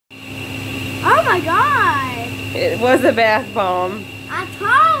my God. It was a bath bomb. I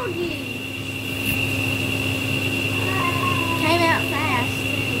told you. Came out fast.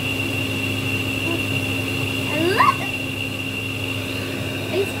 And look.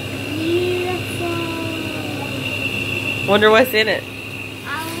 It's beautiful. Wonder what's in it.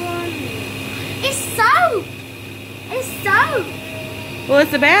 I wonder. It's soap. It's soap. Well,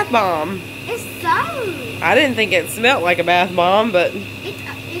 it's a bath bomb. It's soap. I didn't think it smelled like a bath bomb, but It's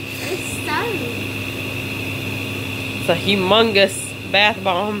soap. it's a humongous bath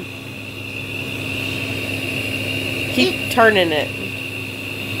bomb. Keep turning it.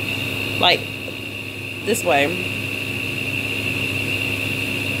 Like this way.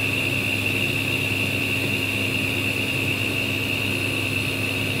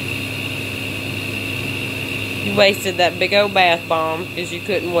 You wasted that big old bath bomb because you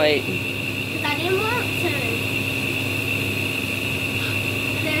couldn't wait. Because I didn't want to.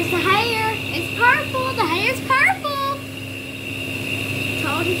 There's the hair. It's purple. The hair's purple.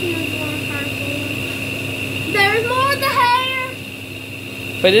 Told you she was more purple. There's more of the hair.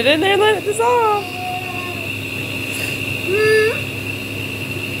 Put it in there and let it dissolve. I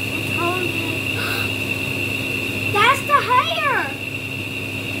told you. That's the hair.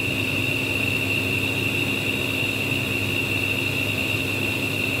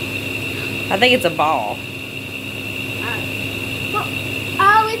 I think it's a ball.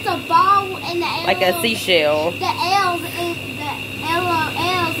 Oh, it's a ball and the L. Like a seashell. The L's in the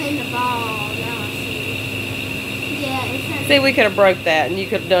L's in the ball. Now I see. Yeah, it's a. See, we could have broke that and you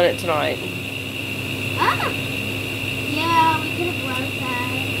could have done it tonight. Ah. Yeah, we could have broke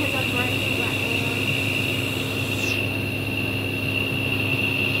that because I broke it right now.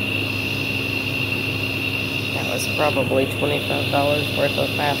 That was probably $25 worth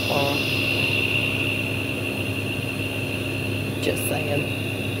of bath bomb. Just saying.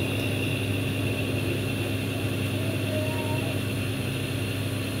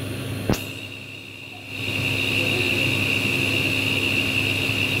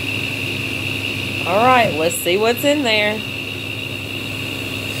 All right, let's see what's in there.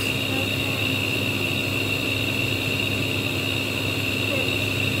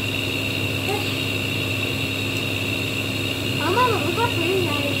 Oh, Mama, look how pretty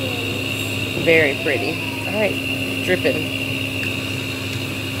that is. Very pretty. All right, dripping.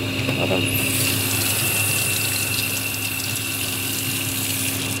 Hold on.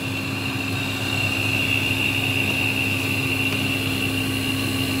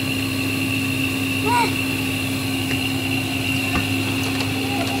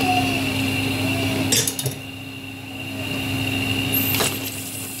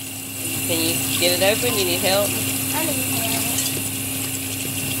 Can you get it open? You need help? I need help.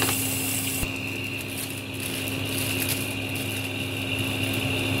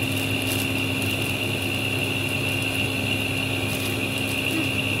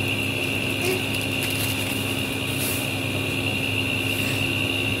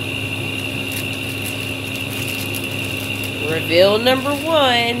 Reveal number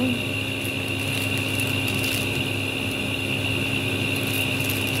 1.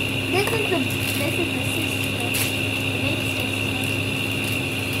 This is the sister. The big sister.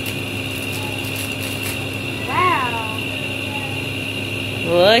 Wow.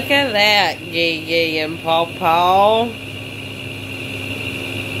 Look at that, Gigi and Paw Paw.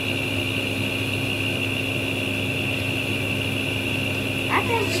 I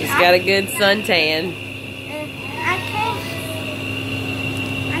think She's got a good suntan.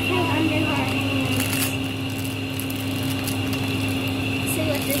 I can't undo her hands. See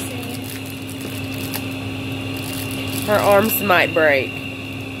what this is. Her arms might break.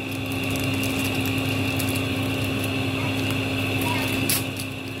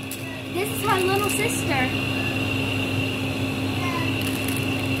 This is her little sister.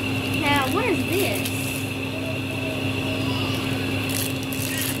 Now, what is this?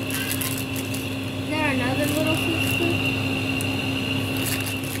 Is there another little sister?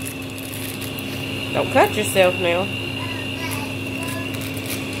 Don't cut yourself now.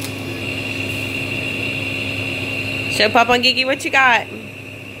 Show Papa and Gigi what you got.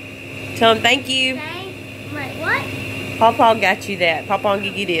 Tell them thank you. Wait, what? Papa got you that. Papa and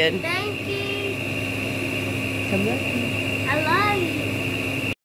Gigi did. Thank you. Come back.